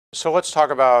So let's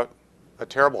talk about a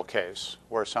terrible case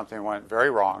where something went very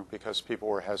wrong because people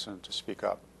were hesitant to speak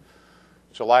up.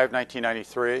 July of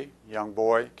 1993, young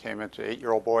boy came into,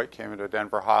 8-year-old boy came into a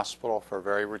Denver hospital for a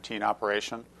very routine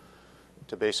operation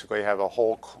to basically have a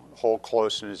hole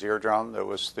closed in his eardrum that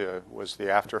was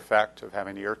the after effect of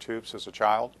having ear tubes as a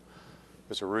child. It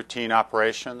was a routine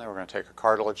operation. They were going to take a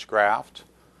cartilage graft,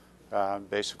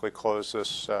 basically close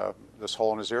this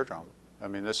hole in his eardrum. I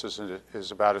mean, this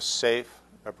is about as safe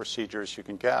a procedure as you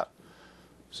can get.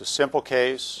 It's a simple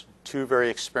case, 2 very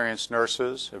experienced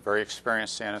nurses, a very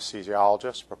experienced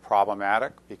anesthesiologist, but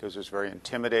problematic because it was very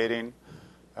intimidating,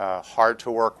 hard to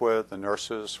work with. The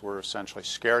nurses were essentially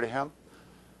scared of him.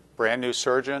 Brand new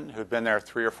surgeon who'd been there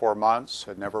 3 or 4 months,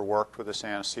 had never worked with this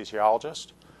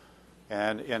anesthesiologist.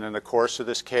 And in the course of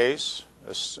this case,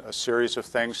 a series of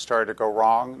things started to go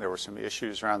wrong. There were some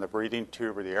issues around the breathing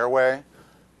tube or the airway.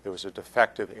 There was a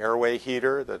defective airway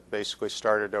heater that basically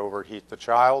started to overheat the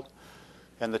child.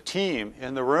 And the team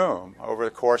in the room, over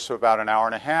the course of about an hour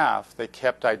and a half, they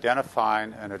kept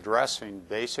identifying and addressing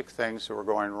basic things that were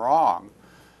going wrong.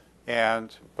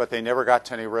 But they never got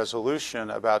to any resolution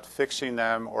about fixing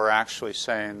them or actually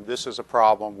saying, this is a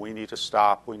problem, we need to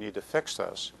stop, we need to fix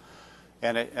this.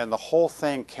 And the whole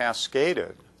thing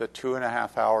cascaded that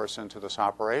 2.5 hours into this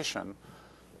operation,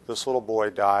 this little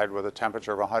boy died with a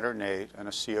temperature of 108 and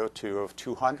a CO2 of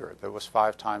 200. That was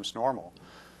 5 times normal.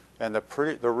 And the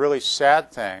really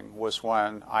sad thing was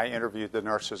when I interviewed the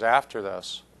nurses after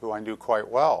this, who I knew quite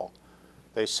well.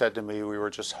 They said to me, we were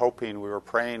just hoping, we were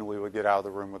praying we would get out of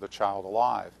the room with the child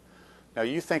alive. Now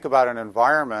you think about an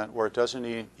environment where it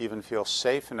doesn't even feel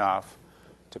safe enough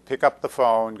to pick up the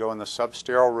phone, go in the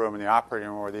substerile room in the operating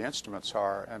room where the instruments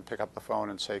are, and pick up the phone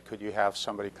and say, could you have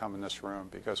somebody come in this room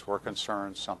because we're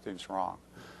concerned something's wrong.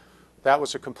 That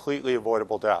was a completely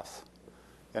avoidable death.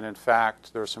 And in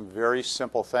fact, there are some very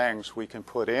simple things we can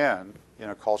put in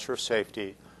a culture of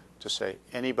safety to say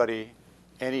anybody,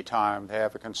 anytime they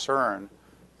have a concern,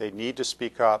 they need to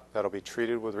speak up. That'll be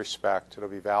treated with respect. It'll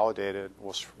be validated.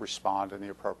 We'll respond in the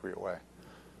appropriate way.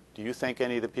 Do you think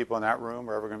any of the people in that room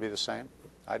are ever going to be the same?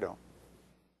 I don't.